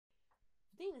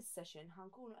F'din is-session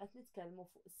ħankunu qed nitkellmu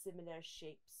fuq similar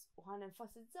shapes u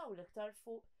ħanenfasizzaw l-iktar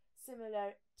fuq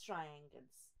similar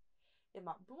triangles.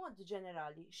 Imma b'mod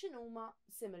ġenerali x'inhuma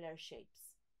similar shapes?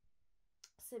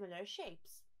 Similar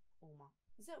shapes huma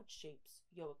żewġ shapes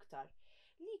jew iktar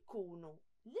li jkunu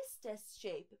l-istess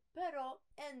shape però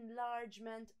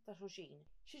enlargement ta' xulxin.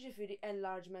 X'jiġifieri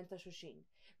enlargement ta' xulxin?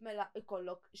 Mela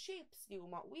ikollok shapes li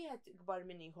huma wieħed ikbar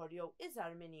minn ieħor jew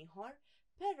iżgħar minn ieħor,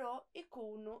 però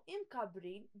ikunu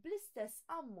imkabbrin bl-istess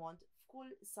ammont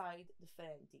f'kull side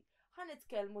differenti.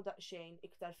 Ħanitkellmu daqsxejn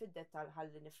iktar fid-dettall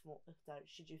ħalli nifhmu iktar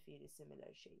x'jiġifieri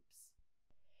similar shapes.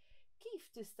 Kif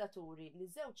tista' turi li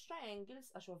żewġ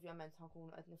triangles, għax ovvjament ħankunu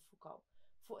qed niffukaw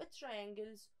fuq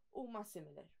it-triangles, huma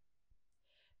similar.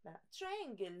 Mela,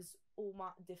 triangles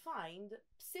huma defined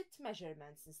b'6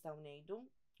 measurements nistgħu ngħidu.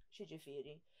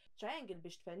 X'jiġifieri? Triangle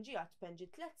biex tpenġiha tpenġi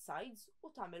 3 sides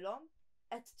u tagħmilhom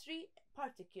at 3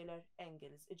 particular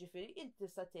angles. Jiġifieri inti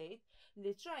tista' tgħid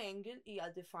li triangle hija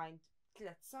defined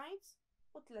 3 sides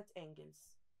u 3 angles.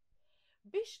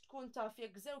 Biex tkun taf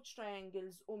jekk żewġ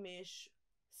triangles humiex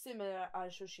similar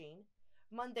għal xulxin,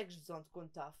 m'għandekx bżonn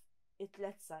tkun taf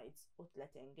it-3 sides u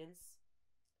 3 angles.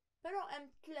 Però hemm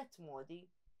 3 modi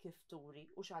kif turi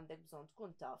u x'għandek bżonn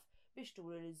tkun taf biex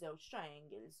turi li żewġ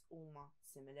triangles huma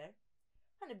similar.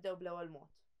 Ħanibdew bl-ewwel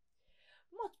mod.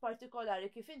 Mod partikolari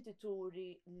kif inti turi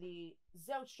li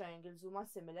żewġ triangles huma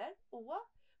similar huwa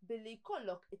billi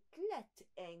jkollok it-3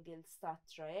 angles ta'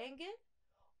 triangle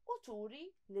u turi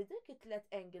li dik it-3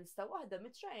 angles ta' waħda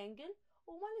mit-triangle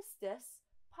huma l-istess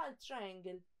bħal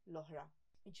triangle l-oħra.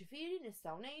 Jiġifieri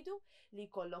nistgħu ngħidu li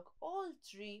jkollok all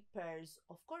 3 pairs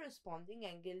of corresponding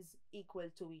angles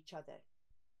equal to each other.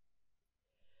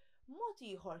 Mod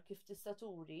ieħor kif tista'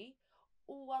 turi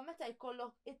huwa meta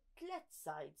jkollok it-3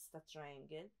 sides ta'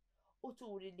 triangle u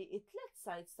turi li it-3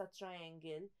 sides ta'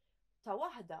 triangle ta'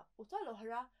 waħda u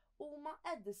tal-oħra huma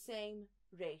at the same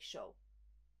ratio.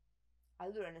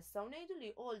 Allura nistgħu ngħidu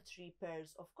li all 3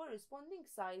 pairs of corresponding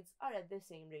sides are at the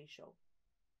same ratio.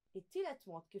 It-tielet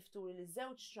mod kif turi li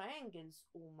żewġ triangles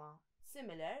huma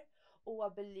similar huwa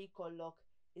billi jkollok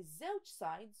iż-żewġ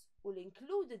sides u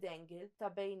l-included angle ta'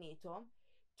 bejniethom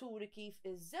turi kif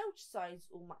iż-żewġ sides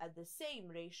huma at the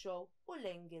same ratio u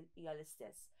l-angle hija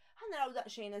l-istess. Ħanaraw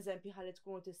daqsxejn eżempji ħalli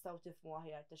tkunu tistgħu tifhmu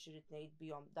aħjar ta' x'irid ngħid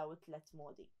bihom daw it-tlet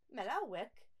modi. Mela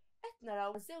hawnhekk qed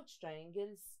naraw żewġ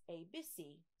triangles ABC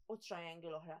u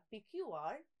triangle oħra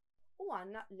PQR u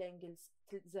għandna l-angles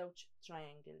żewġ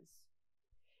triangles.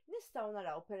 Nistgħu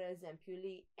naraw pereżempju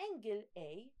li angle A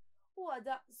huwa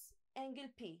daqs angle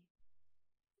P.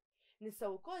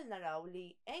 Nistgħu wkoll naraw li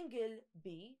angle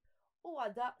B huwa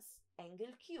daqs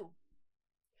angle Q.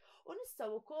 U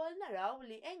nistgħu wkoll naraw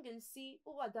li angle C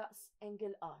huwa daqs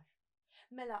angle R.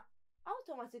 Mela,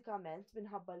 awtomatikament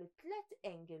minħabba li 3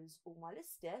 angles huma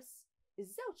l-istess,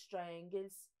 iż-żewġ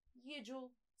triangles jiġu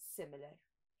similar.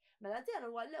 Mela dan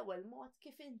huwa l-ewwel mod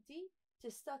kif inti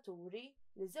tista' turi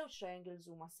li żewġ triangles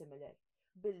huma similar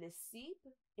billi ssib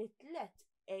it-3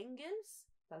 angles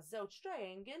taż-żewġ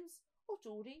triangles u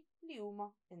turi li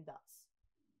huma indaqs.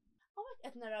 Hawnhekk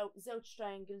qed naraw żewġ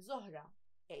triangles oħra,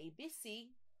 ABC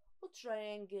u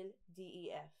triangle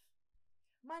DEF.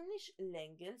 M'għandniex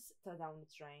l-angles ta' dawn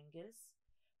it-triangles,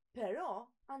 però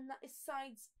għandna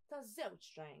is-sides taż-żewġ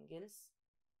triangles.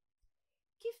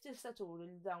 Kif tista' turi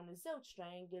li dawn iż-żewġ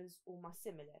triangles huma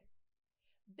similar?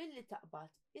 Billi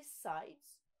taqbad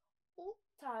is-sides u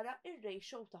tara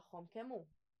ir-ratio tagħhom kemm hu.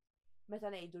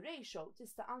 Meta ngħidu ratio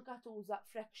tista' anke tuża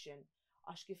fraction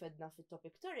għax kif edna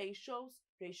fit-topic ta' ratios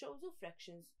u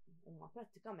fractions huma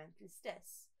prattikament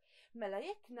l-istess. Mela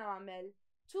jekk nagħmel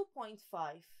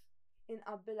 2.5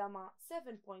 inqabbilha ma'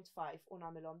 7.5 u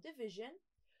nagħmilhom division,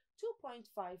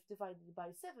 2.5 divided by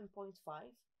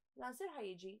 7.5 l-answer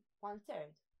ħajjiġi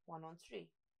 1/3, 1/3.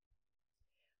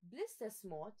 Bl-istess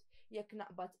mod, jekk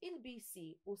naqbad il-BC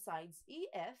u sides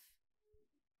EF,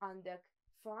 għandek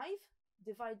 5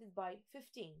 divided by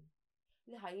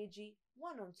 15 li ħajjiġi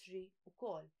 1/3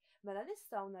 ukoll. Mela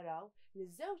nistgħu naraw li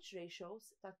żewġ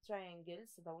ratios ta'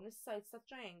 triangles ta' dawn is-sides ta'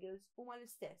 triangles huma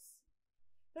l-istess.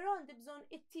 Però għandi bżonn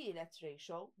it-tielet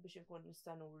ratio biex inkun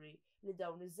nista' nuri li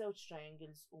dawn iż-żewġ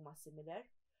triangles huma similar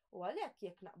u għalhekk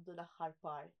jekk naqbdu l-aħħar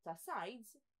par ta'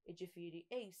 sides, jiġifieri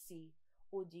AC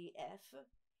u DF,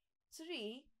 3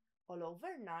 all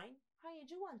over 9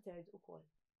 ħajjiġi 1/3 ukoll.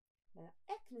 Mela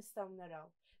hekk nistgħu naraw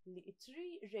li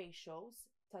t-3 ratios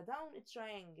ta' dawn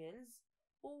it-triangles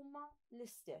huma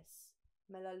l-istess.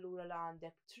 Mela allura li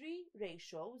għandek 3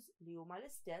 ratios li huma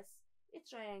l-istess,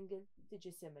 it-triangle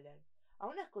tiġi similar.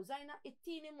 Hawnhekk użajna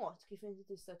it-tieni mod kif inti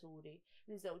tista' turi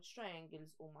li żewġ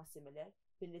triangles huma similar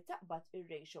billi taqbad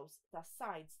ir-ratios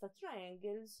tas-sides ta'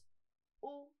 triangles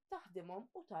u taħdimhom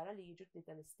u tara li jiġu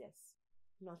tlieta l-istess.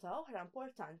 Nota oħra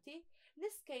importanti,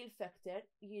 l-scale factor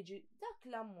jiġi dak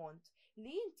l-ammont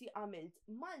li inti għamilt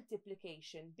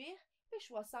multiplication bih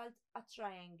biex wasalt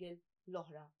għat-triangle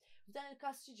l-oħra. F'dan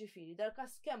il-każ jiġifieri,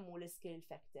 dal-każ kemm hu l-scale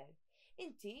factor?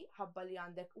 Inti ħabba li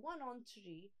għandek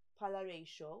 1/3 bħala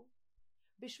ratio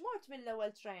biex mort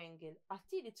mill-ewwel triangle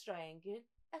għat-tieni triangle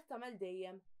qed tagħmel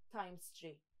dejjem times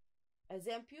 3.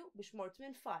 Eżempju, biex mort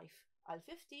minn 5 għal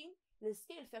 15,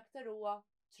 l-scale factor huwa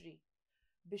 3.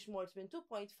 Biex mort minn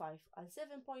 2.5 għal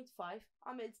 7.5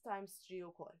 għamilt times 3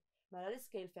 ukoll. Mela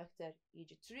l-scale factor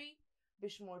jiġi 3,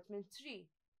 biex mort minn 3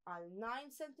 għal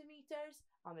 9 cm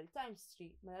għamilt times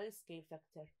 3 mela l-scale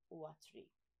factor huwa 3.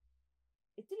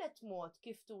 It-tielet mod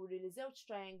kif turi li żewġ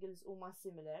triangles huma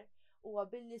similar huwa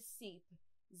billi ssib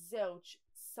żewġ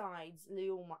sides li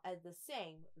huma at the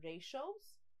same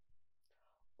ratios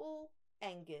u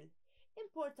angle.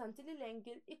 Importanti li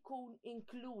l-angle ikun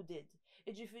included.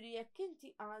 Jiġifieri jekk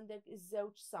inti għandek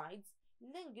iż-żewġ sides,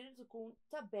 l-angle ikun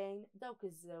ta' bejn dawk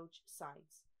iż-żewġ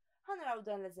sides. Ħanaraw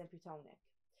dan l-eżempju ta' hawnhekk.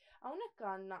 Hawnhekk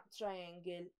għandna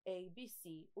triangle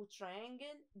ABC u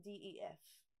triangle DEF.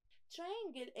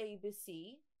 Triangle ABC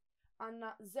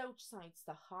għandna żewġ sides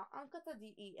tagħha anke ta'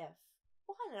 DEF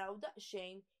u ħanaraw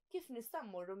daqsxejn kif nista'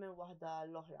 mmorru minn waħda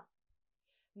għall-oħra.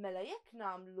 Mela jekk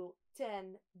nagħmlu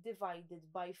 10 divided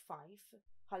by 5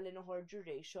 ħalli noħorġu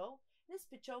ratio,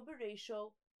 nispiċċaw bir-ratio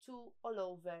 2 all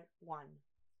over 1,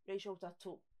 ratio ta'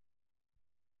 2.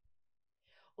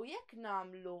 U jekk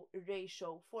nagħmlu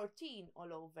ratio 14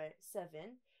 all over 7,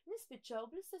 nispiċċaw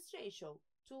bl-istess ratio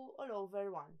 2 all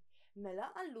over 1. Mela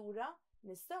allura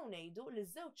nistgħu ngħidu li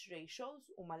ż-żewġ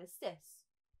ratios huma l-istess.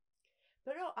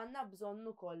 Però għandna bżonn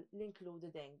ukoll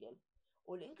l-included angle.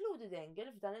 U l-included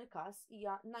angle f'dan il-każ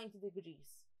hija 90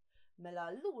 degrees. Mela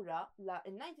allura la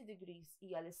 90 degrees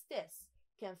hija l-istess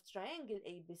kemm f'triangle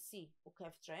ABC u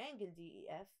kemm f'triangle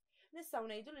DEF, nistgħu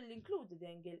ngħidu li l-included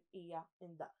angle hija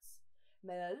indaqs.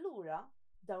 Mela allura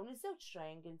dawn iż-żewġ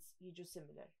triangles jiġu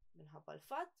similar minħabba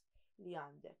l-fatt li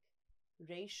għandek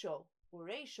ratio u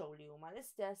ratio li huma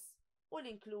l-istess u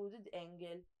l-included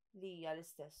angle li hija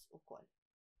l-istess ukoll.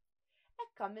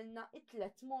 Hekk għamilna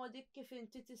it-tliet modi kif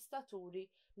inti tista' turi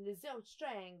li żewġ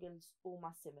triangles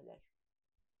huma similar.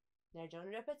 Nerġgħu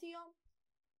nirrepetihom,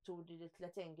 turi li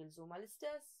tliet angles huma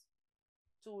l-istess,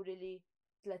 turi li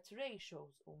tliet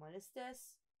ratios huma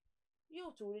l-istess,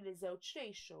 jew turi li żewġ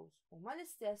ratios huma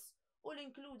l-istess u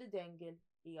l-included angle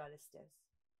hija l-istess.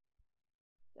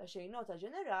 Xejn nota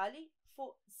ġenerali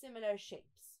fuq similar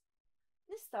shapes.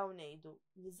 Nistgħu ngħidu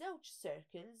li żewġ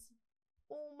circles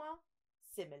huma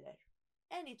similar.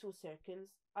 Any two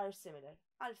circles are similar.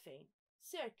 Għalfejn?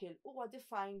 Circle huwa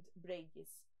defined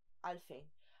radius. Għalfejn?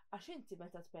 Għax inti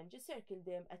meta tpenġi circle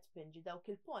dejjem qed tpenġi dawk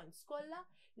il-points kollha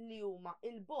li huma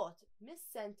il-bot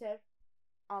mis-center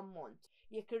ammont.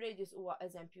 Jekk ir-radius huwa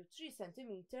eżempju 3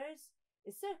 cm,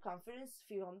 is-circumference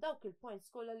fihom dawk il-points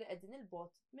kollha li qegħdin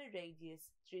il-bot mir-radius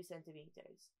 3 cm.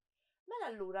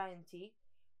 Mela allura inti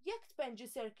jekk tpenġi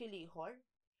circle ieħor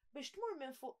biex tmur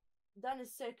minn fuq dan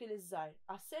is-circle iż-żgħar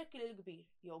għas-circle il-kbir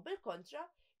jew bil-kontra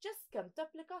ġast kemm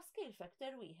tapplika scale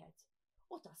factor wieħed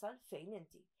u tasal fejn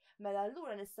inti. Mela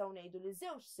allura nistgħu ngħidu li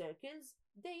żewġ circles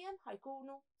dejjem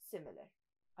ħajkunu similar.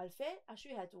 Għalfejn għax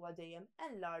wieħed huwa dejjem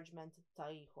enlargement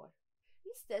ta' ieħor.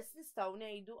 L-istess nistgħu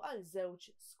ngħidu għal żewġ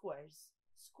squares.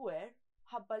 Square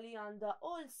ħabba li għandha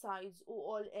all sides u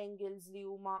all angles li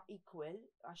huma equal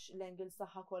għax l-angles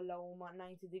tagħha kollha huma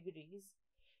 90 degrees.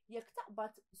 Jekk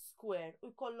taqbad square u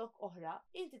jkollok oħra,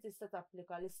 inti tista'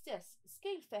 tapplika l-istess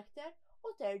scale factor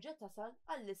u terġa' tasal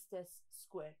għall-istess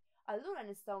square. Allura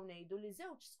nistgħu ngħidu li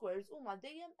żewġ squares huma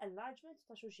dejjem enlargement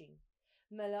ta' xulxin.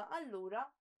 Mela allura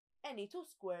any two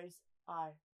squares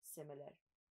are similar.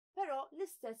 Però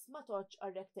l-istess ma toġġ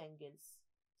għar-rectangles.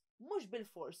 Mhux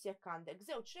bil-fors jekk għandek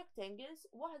żewġ rectangles,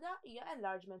 waħda hija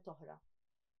enlargement oħra.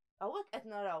 Hawnhekk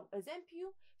qed naraw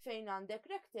eżempju fejn għandek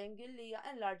rectangle li hija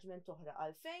enlargement oħra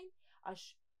għalfejn għax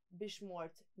biex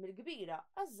mort mill-kbira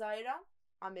għaż-żgħira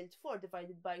għamilt 4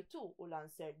 divided by 2 u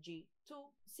l-answer ġie 2,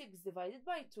 6 divided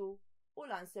by 2 u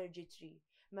l-answer ġie 3.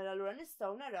 Mela allura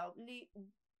nistgħu naraw li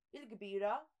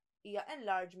l-kbira hija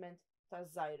enlargement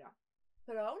taż-żgħira.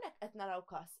 Però hawnhekk qed naraw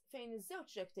każ fejn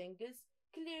iż-żewġ rectangles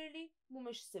clearly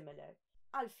mhumiex similar.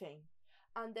 Għalfejn?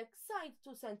 Għandek side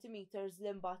 2 cm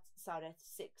li mbagħad saret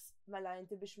 6, mela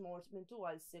inti biex mort minn 2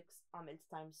 għal 6 għamilt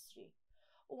times 3.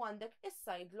 U għandek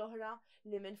is-side l-oħra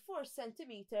li minn 4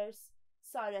 cm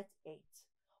saret 8.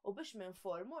 U biex minn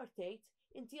 4 mort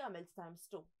 8 inti għamilt times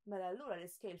 2. Mela allura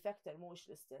l-scale factor mhuwiex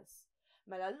l-istess.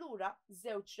 Mela allura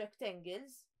żewġ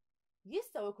rectangles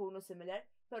jistgħu jkunu similar,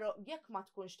 però jekk ma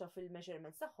tkunx taf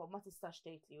il-measurements tagħhom ma tistax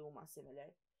tgħid li huma similar.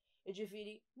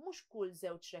 Jiġifieri mhux kull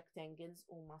żewġ rectangles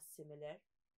huma similar.